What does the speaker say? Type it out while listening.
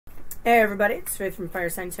Hey everybody, it's Faith from Fire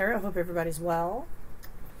Sign Tarot. I hope everybody's well.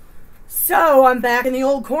 So, I'm back in the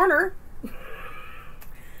old corner.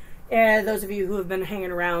 And those of you who have been hanging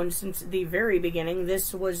around since the very beginning,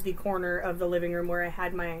 this was the corner of the living room where I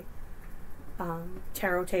had my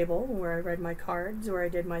tarot table, where I read my cards, where I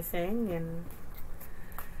did my thing, and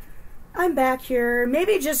I'm back here,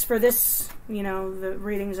 maybe just for this, you know, the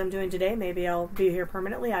readings I'm doing today. Maybe I'll be here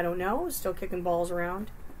permanently, I don't know, still kicking balls around,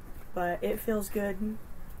 but it feels good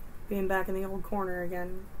being back in the old corner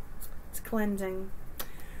again. It's cleansing.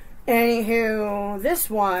 Anywho, this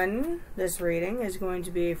reading is going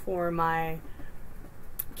to be for my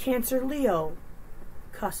Cancer Leo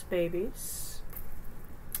Cusp babies.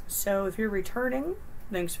 So if you're returning,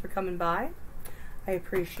 thanks for coming by. I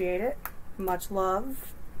appreciate it. Much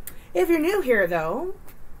love. If you're new here, though,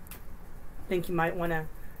 think you might want to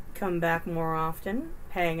come back more often,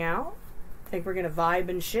 hang out. Think we're going to vibe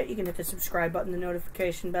and shit, you can hit the subscribe button, the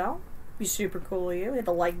notification bell. Be super cool of you. Hit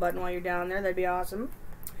the like button while you're down there. That'd be awesome.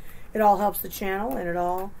 It all helps the channel, and it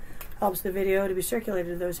all helps the video to be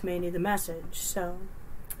circulated to those who may need the message. So,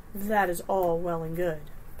 that is all well and good.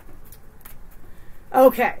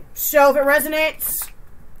 Okay, so if it resonates,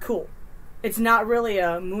 cool. It's not really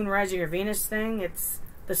a moon rising or Venus thing. It's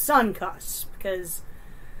the sun cusp, because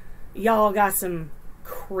y'all got some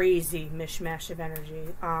crazy mishmash of energy.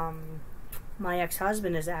 My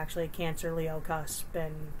ex-husband is actually a Cancer Leo cusp,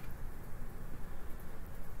 and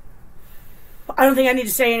I don't think I need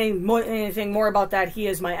to say anything more about that. He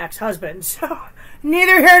is my ex-husband, so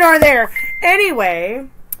neither here nor there. Anyway,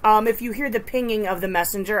 if you hear the pinging of the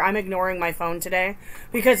messenger, I'm ignoring my phone today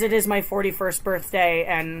because it is my 41st birthday,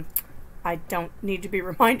 and I don't need to be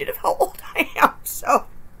reminded of how old I am. So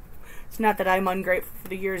it's not that I'm ungrateful for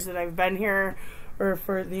the years that I've been here, or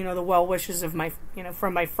for, you know, the well wishes of my, you know,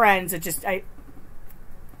 from my friends. It just, I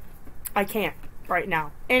can't right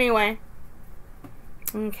now. Anyway,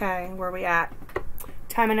 okay, where are we at?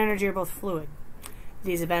 Time and energy are both fluid.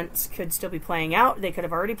 These events could still be playing out. They could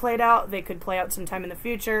have already played out. They could play out sometime in the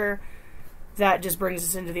future. That just brings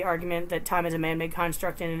us into the argument that time is a man-made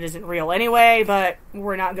construct and it isn't real anyway, but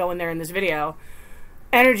we're not going there in this video.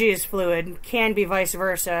 Energy is fluid, can be vice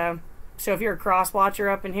versa. So if you're a cross-watcher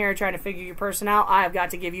up in here trying to figure your person out, I've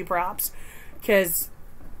got to give you props. Because,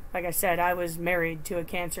 like I said, I was married to a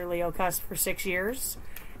Cancer Leo cusp for 6 years.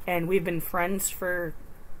 And we've been friends for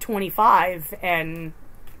 25. And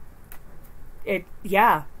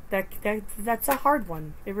that's a hard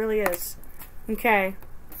one. It really is. Okay.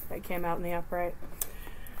 That came out in the upright.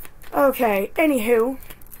 Okay, anywho.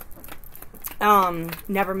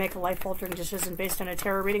 Never make a life-altering decision based on a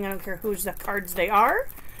tarot reading. I don't care whose the cards they are.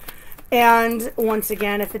 And once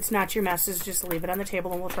again, if it's not your message, just leave it on the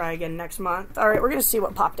table and we'll try again next month. Alright, we're going to see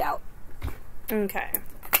what popped out. Okay.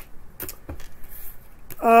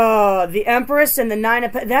 Oh, the Empress and the Nine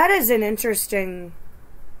of... That is an interesting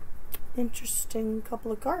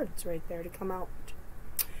couple of cards right there to come out.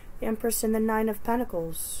 The Empress and the Nine of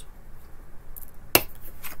Pentacles.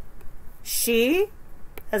 She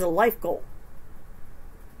has a life goal.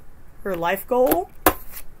 Her life goal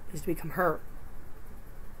is to become her.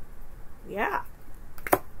 Yeah.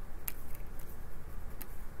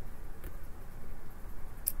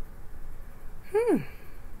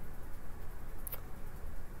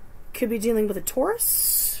 Could be dealing with a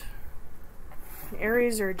Taurus, an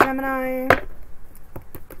Aries, or a Gemini.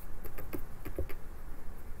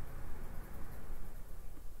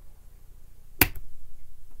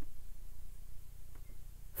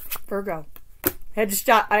 Virgo. I had to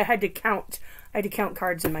stop. I had to count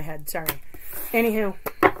cards in my head. Sorry. Anywho,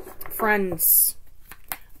 friends,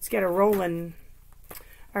 let's get a rolling.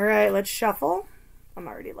 All right, let's shuffle. I'm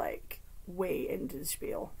already like way into the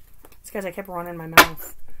spiel. It's because I kept running my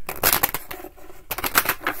mouth.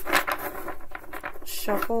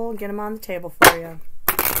 Shuffle, get them on the table for you.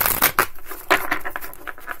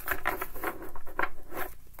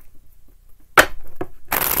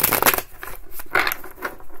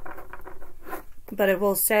 But I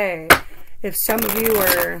will say, if some of you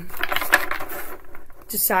are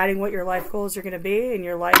deciding what your life goals are going to be, and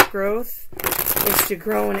your life growth is to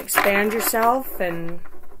grow and expand yourself and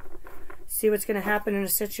see what's going to happen in a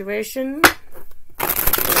situation.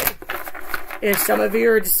 If some of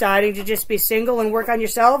you are deciding to just be single and work on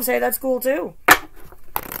yourselves, hey, that's cool too.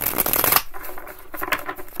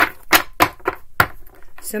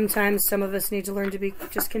 Sometimes some of us need to learn to be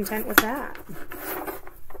just content with that.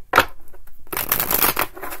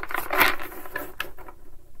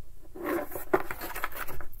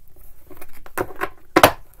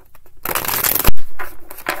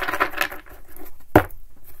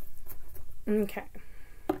 Okay.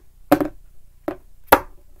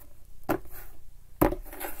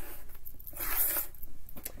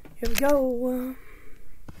 Here we go.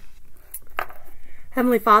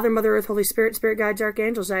 Heavenly Father, Mother Earth, Holy Spirit, Spirit Guides,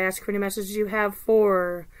 Archangels, I ask for any messages you have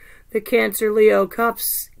for the Cancer Leo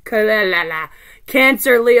Cusp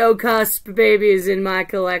babies in my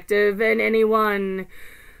collective, and anyone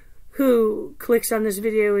who clicks on this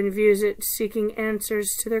video and views it seeking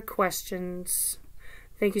answers to their questions.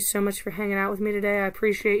 Thank you so much for hanging out with me today. I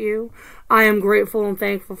appreciate you. I am grateful and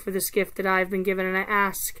thankful for this gift that I've been given, and I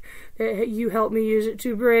ask that you help me use it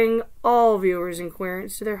to bring all viewers and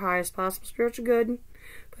querents to their highest possible spiritual good.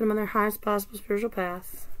 Put them on their highest possible spiritual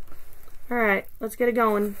path. Alright, let's get it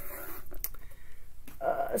going.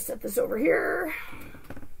 Set this over here.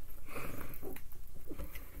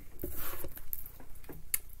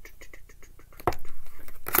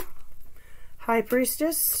 High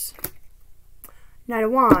Priestess. Knight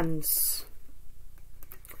of Wands.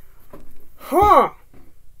 Huh.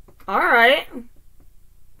 Alright.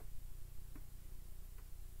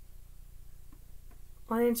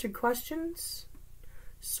 Unanswered questions.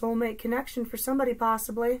 Soulmate connection for somebody,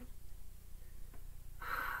 possibly.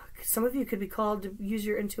 Some of you could be called to use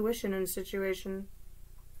your intuition in a situation.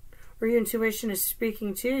 Or your intuition is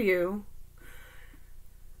speaking to you.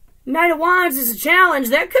 Knight of Wands is a challenge.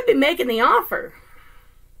 That could be making the offer.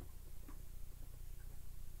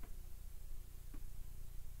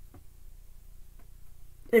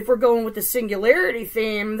 If we're going with the singularity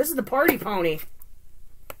theme, this is the party pony.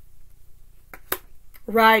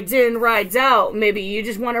 Rides in, rides out. Maybe you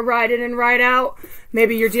just want to ride in and ride out.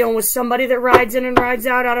 Maybe you're dealing with somebody that rides in and rides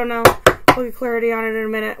out. I don't know. We'll get clarity on it in a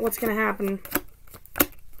minute. What's going to happen?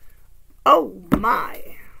 Oh,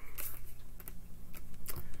 my.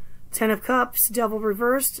 10 of Cups, Devil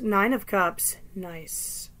reversed, 9 of Cups.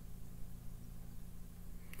 Nice.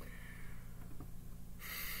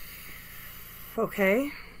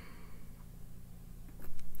 Okay.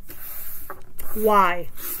 Why?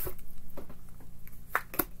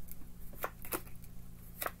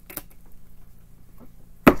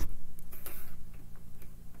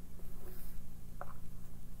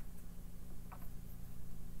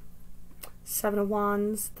 Seven of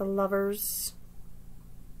Wands, the Lovers.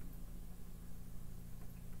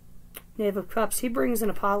 Knave of Cups, he brings an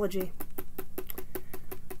apology.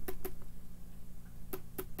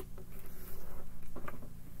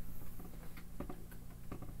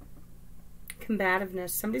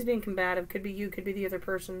 Combativeness. Somebody's being combative. Could be you, could be the other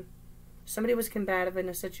person. Somebody was combative in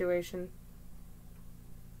a situation.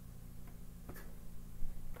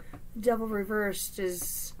 Devil reversed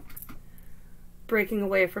is breaking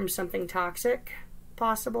away from something toxic,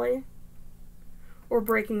 possibly. Or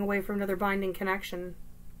breaking away from another binding connection.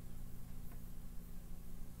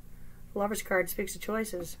 The Lover's card speaks of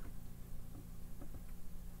choices.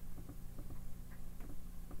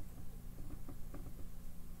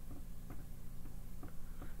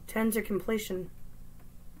 Tens are completion.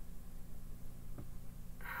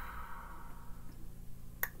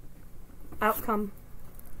 Outcome.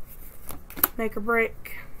 Make or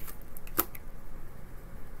break.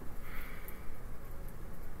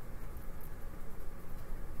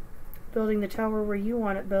 Building the tower where you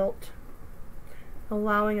want it built.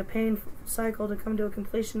 Allowing a painful cycle to come to a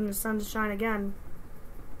completion and the sun to shine again.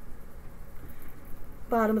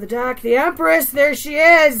 Bottom of the deck. The Empress. There she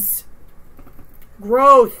is.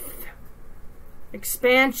 Growth.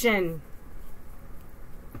 Expansion.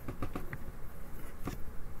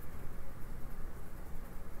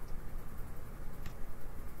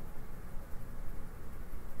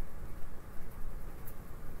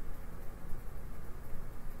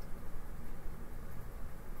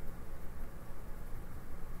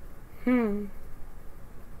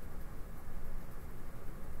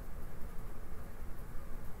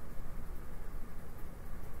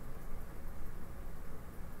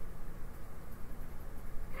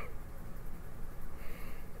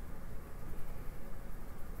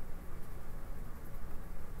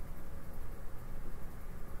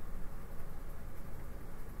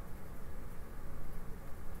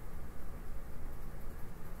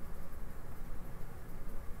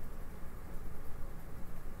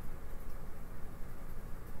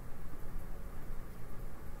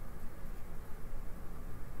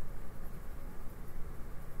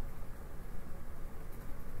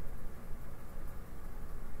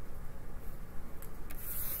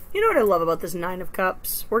 You know what I love about this Nine of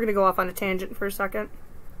Cups? We're going to go off on a tangent for a second.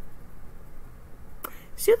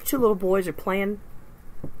 See how the two little boys are playing?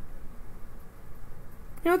 You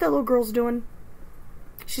know what that little girl's doing?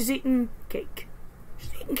 She's eating cake.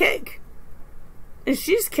 She's eating cake. And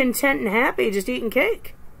she's content and happy just eating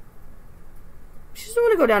cake. She doesn't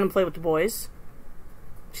want to go down and play with the boys.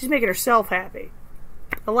 She's making herself happy.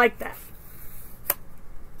 I like that.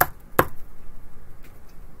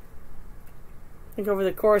 think over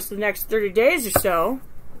the course of the next 30 days or so,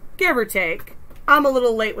 give or take. I'm a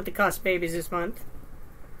little late with the Cusp babies this month.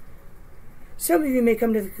 Some of you may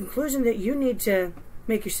come to the conclusion that you need to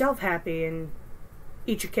make yourself happy and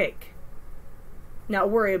eat your cake.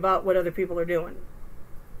 Not worry about what other people are doing.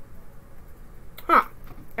 Huh.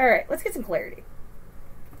 Alright, let's get some clarity.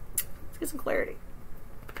 Let's get some clarity.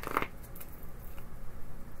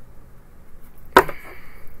 I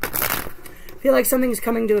feel like something's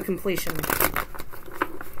coming to a completion.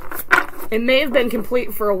 It may have been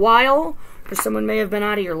complete for a while, or someone may have been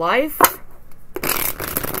out of your life.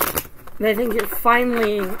 And I think you're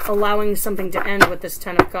finally allowing something to end with this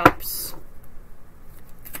Ten of Cups.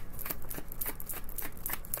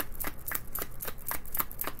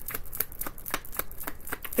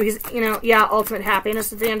 Because, you know, yeah, ultimate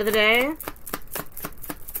happiness at the end of the day.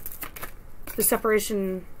 The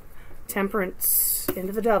separation, temperance,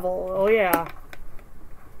 into the devil. Oh, yeah.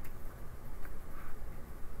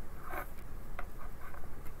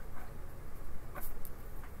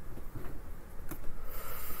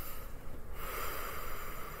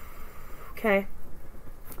 Okay.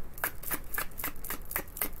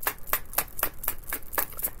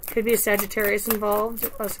 Could be a Sagittarius involved,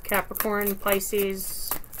 plus Capricorn, Pisces,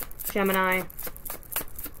 Gemini,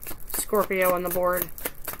 Scorpio on the board.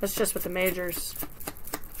 That's just with the majors.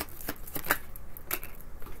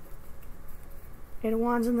 Eight of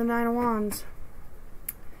Wands and the Nine of Wands.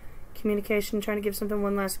 Communication, trying to give something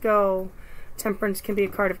one last go. Temperance can be a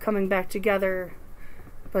card of coming back together,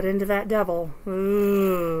 but into that devil.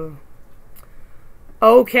 Ooh.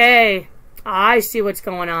 Okay, I see what's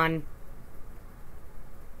going on.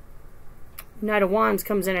 Knight of Wands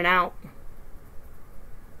comes in and out.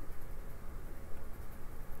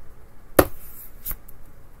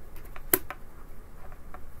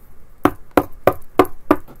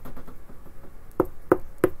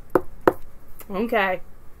 Okay.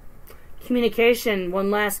 Communication, one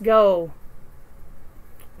last go.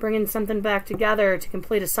 Bringing something back together to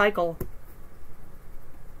complete a cycle.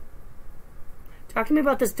 Talk to me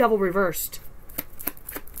about this double reversed.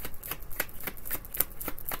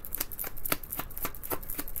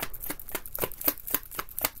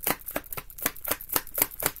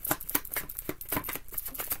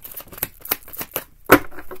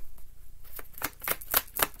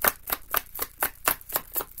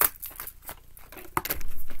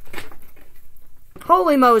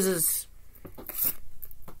 Holy Moses.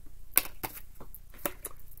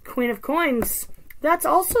 Queen of Coins. That's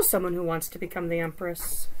also someone who wants to become the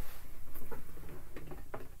Empress.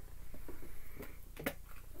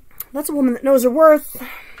 That's a woman that knows her worth.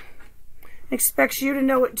 Expects you to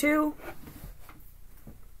know it too.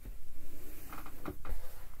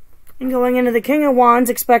 And going into the King of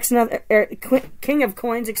Wands expects nothing. King of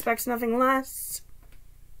Coins expects nothing less.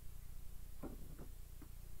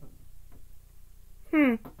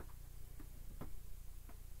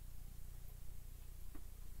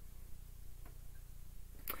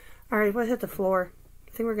 Alright, let's hit the floor.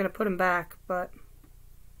 I think we're going to put him back, but...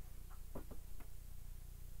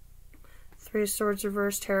 Three of Swords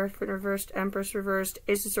reversed, Hierophant reversed, Empress reversed,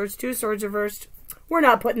 Ace of Swords, Two of Swords reversed. We're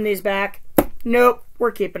not putting these back. Nope,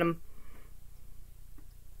 we're keeping them.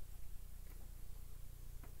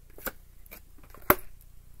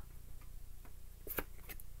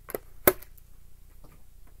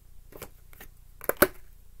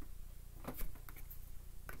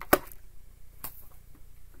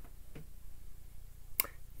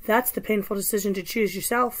 That's the painful decision to choose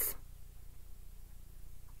yourself.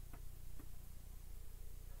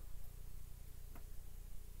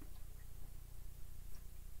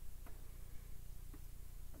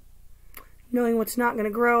 Knowing what's not going to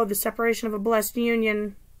grow, the separation of a blessed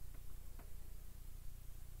union.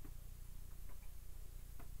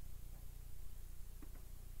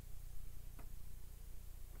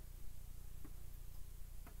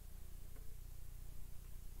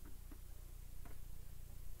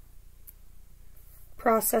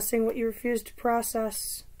 Processing what you refuse to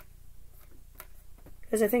process.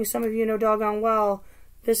 Because I think some of you know doggone well,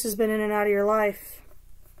 this has been in and out of your life.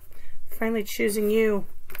 Finally choosing you.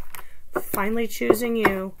 Finally choosing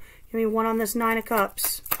you. Give me one on this Nine of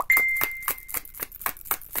Cups.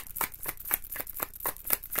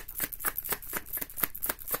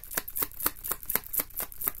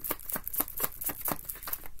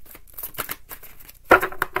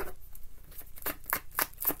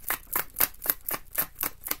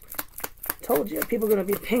 Told you, people are going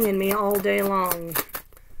to be pinging me all day long.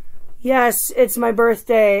 Yes, it's my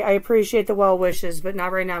birthday. I appreciate the well wishes, but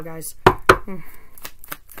not right now, guys.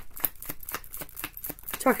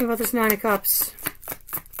 Talking about this Nine of Cups.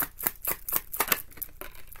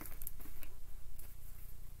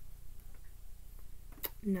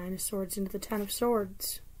 Nine of Swords into the Ten of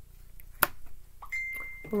Swords.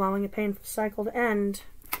 Allowing a painful cycle to end.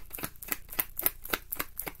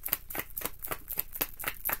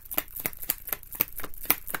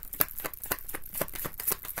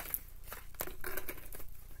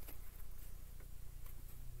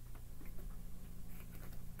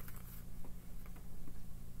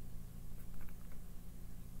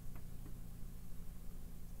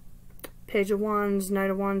 Page of Wands, Knight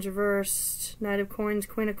of Wands reversed, Knight of Coins,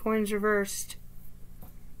 Queen of Coins reversed.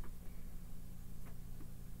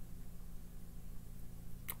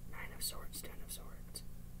 Nine of Swords, Ten of Swords.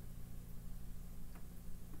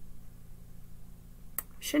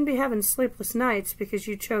 Shouldn't be having sleepless nights because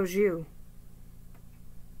you chose you.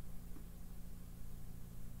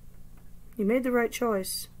 You made the right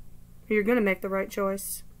choice. You're going to make the right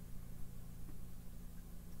choice.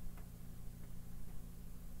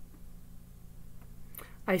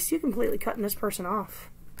 I see you completely cutting this person off.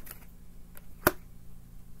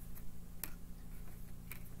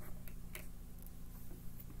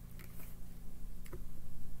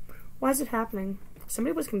 Why is it happening?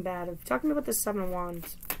 Somebody was combative. Talk to me about the Seven of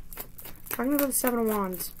Wands. Talk to me about the Seven of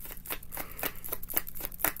Wands.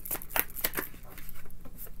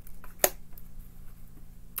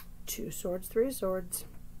 Two Swords, Three of Swords.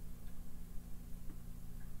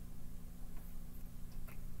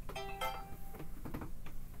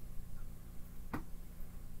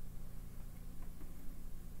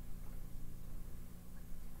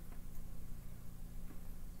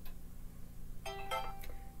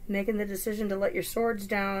 Making the decision to let your swords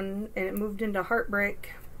down, and it moved into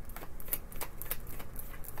heartbreak.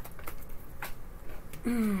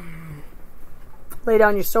 Lay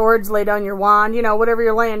down your swords, lay down your wand, you know, whatever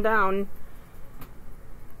you're laying down.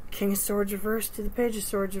 King of Swords reversed to the Page of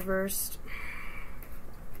Swords reversed.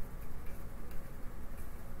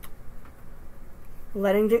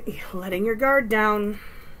 Letting your guard down.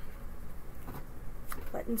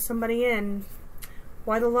 Letting somebody in.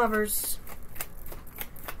 Why the Lovers?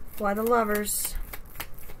 Why the Lovers?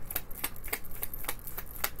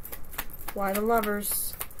 Why the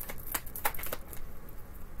Lovers?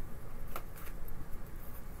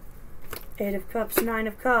 Eight of Cups, Nine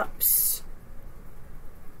of Cups.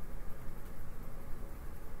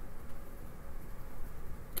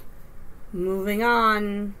 Moving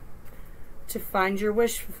on to find your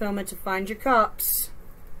wish fulfillment, to find your cups.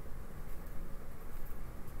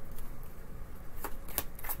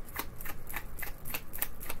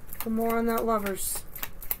 More on that Lovers.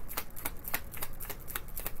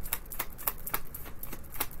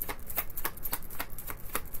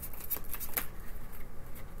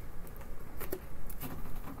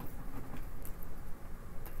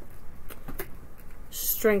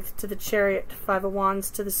 Strength to the Chariot, Five of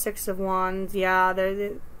Wands to the Six of Wands. Yeah,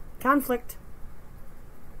 there's conflict.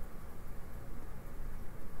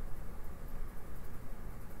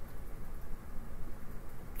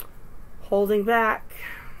 Holding back.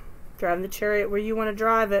 Driving the Chariot where you want to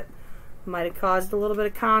drive it might have caused a little bit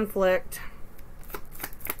of conflict.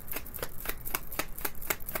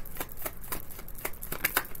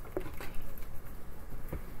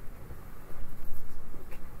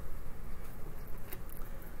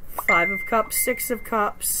 Five of Cups, Six of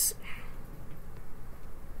Cups.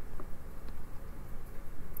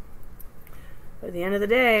 But at the end of the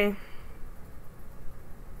day,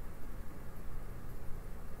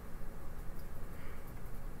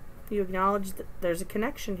 you acknowledge that there's a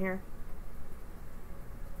connection here.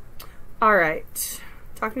 All right.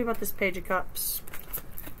 Talk to me about this Page of Cups.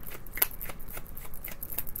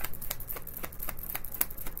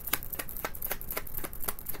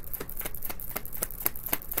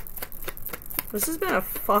 This has been a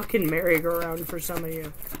fucking merry-go-round for some of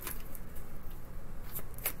you.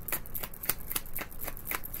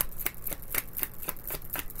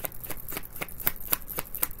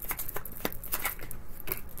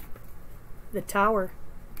 The Tower.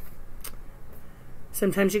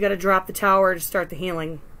 Sometimes you got to drop the Tower to start the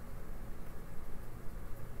healing.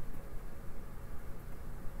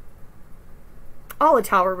 All a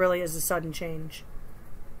Tower really is a sudden change.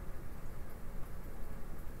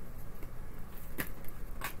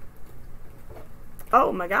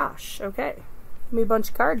 Oh my gosh, okay. Give me a bunch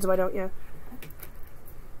of cards, why don't you?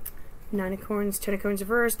 Nine of Coins, Ten of Coins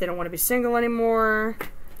reversed. They don't want to be single anymore.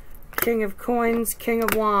 King of Coins, King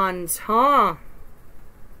of Wands. Huh?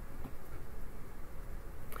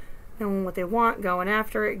 Knowing what they want, going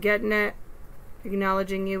after it, getting it.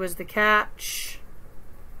 Acknowledging you as the catch.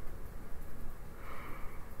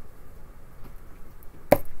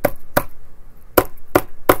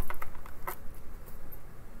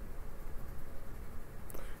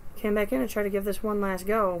 Came back in and tried to give this one last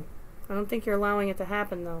go. I don't think you're allowing it to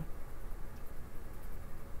happen, though.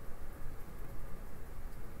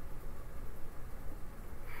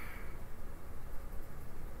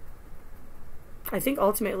 I think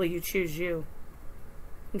ultimately you choose you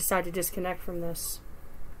and decide to disconnect from this.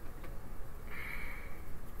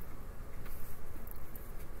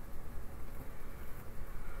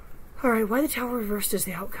 Alright, why the Tower reversed is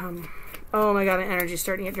the outcome. Oh my god, my energy's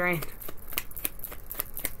starting to get drained.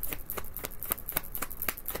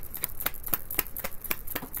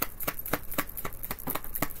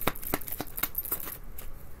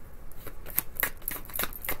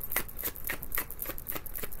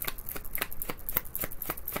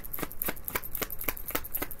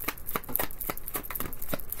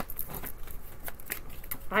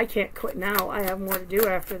 I can't quit now. I have more to do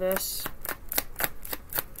after this.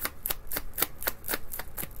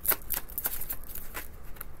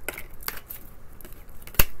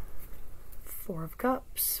 Four of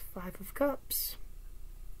Cups, Five of Cups.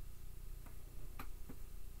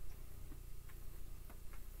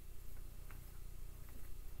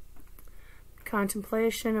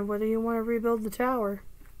 Contemplation of whether you want to rebuild the tower.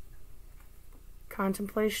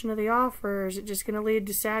 Contemplation of the offer. Is it just going to lead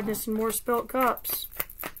to sadness and more spilt cups?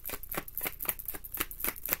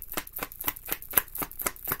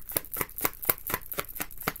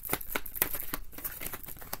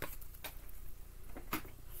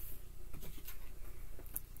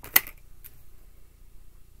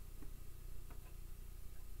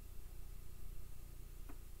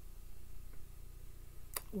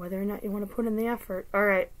 Whether or not you want to put in the effort.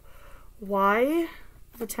 Alright. Why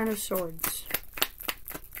the Ten of Swords?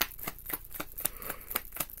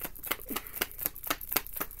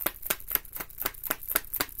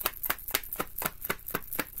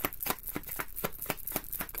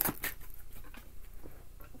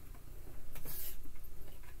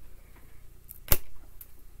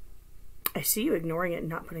 I see you ignoring it and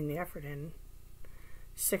not putting the effort in.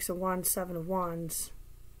 Six of Wands, Seven of Wands.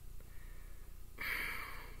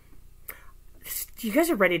 You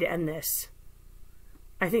guys are ready to end this.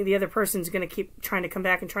 I think the other person's going to keep trying to come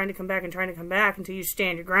back and trying to come back and trying to come back until you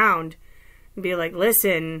stand your ground and be like,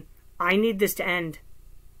 listen, I need this to end.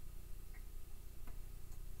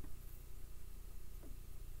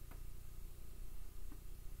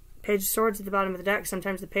 Page of Swords at the bottom of the deck.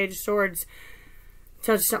 Sometimes the Page of Swords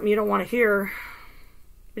tells you something you don't want to hear,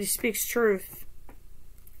 but he speaks truth.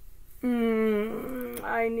 What do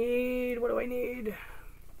I need?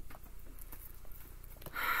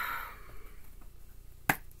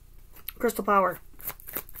 Crystal Power.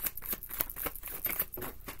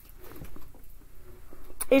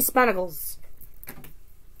 Ace of Pentacles.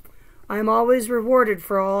 I am always rewarded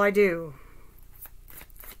for all I do.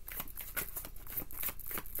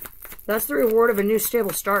 That's the reward of a new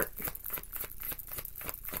stable start.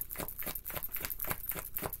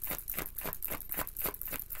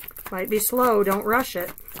 Might be slow, don't rush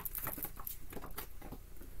it.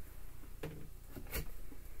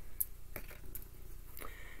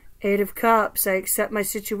 Eight of Cups. I accept my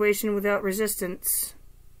situation without resistance.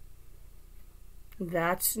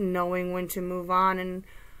 That's knowing when to move on and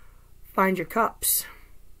find your cups.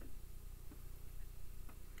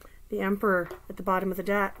 The Emperor at the bottom of the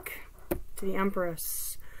deck. To the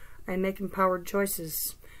Empress. I make empowered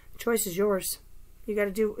choices. The choice is yours. You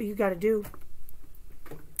gotta do what you gotta do.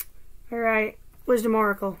 Alright. Wisdom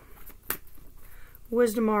Oracle.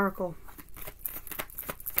 Wisdom Oracle.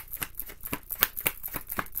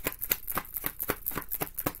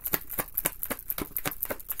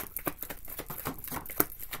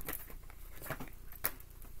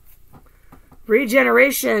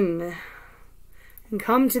 Regeneration. And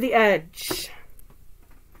come to the edge.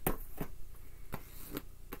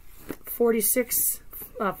 46.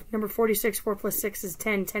 Number 46. 4 plus 6 is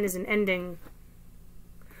 10. 10 is an ending.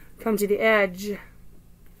 Come to the edge.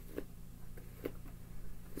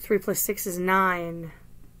 3 plus 6 is 9.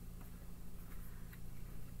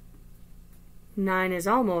 9 is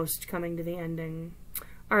almost coming to the ending.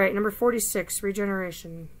 Alright, number 46.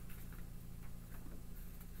 Regeneration.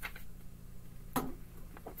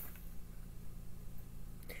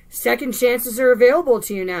 Second chances are available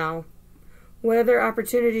to you now. What other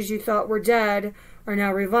opportunities you thought were dead are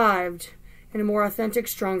now revived in a more authentic,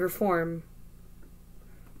 stronger form.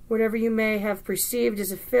 Whatever you may have perceived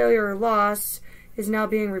as a failure or loss is now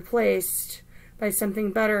being replaced by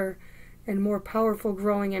something better and more powerful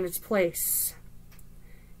growing in its place.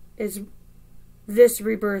 This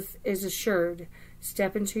rebirth is assured.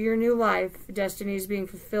 Step into your new life. Destiny is being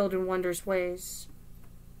fulfilled in wondrous ways.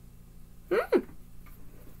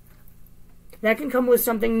 That can come with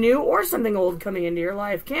something new or something old coming into your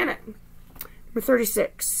life, can it? Number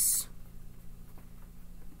 36.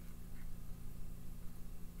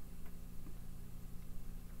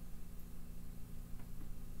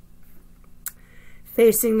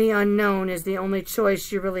 Facing the unknown is the only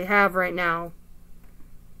choice you really have right now.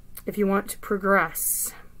 If you want to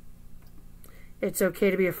progress, it's okay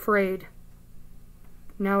to be afraid.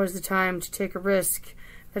 Now is the time to take a risk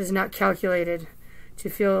that is not calculated, to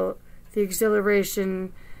feel the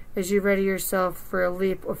exhilaration as you ready yourself for a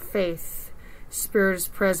leap of faith. Spirit is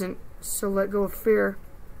present, so let go of fear.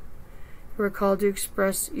 You are called to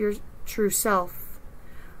express your true self.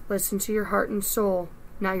 Listen to your heart and soul,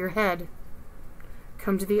 not your head.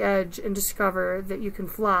 Come to the edge and discover that you can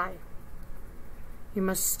fly. You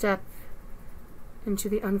must step into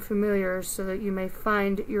the unfamiliar so that you may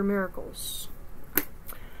find your miracles.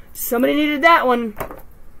 Somebody needed that one.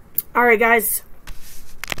 All right, guys.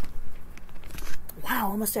 Wow,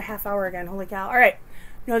 almost a half hour again. Holy cow. All right.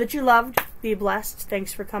 Know that you're loved. Be blessed.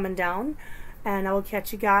 Thanks for coming down. And I will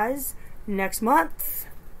catch you guys next month.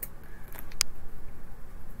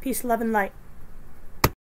 Peace, love, and light.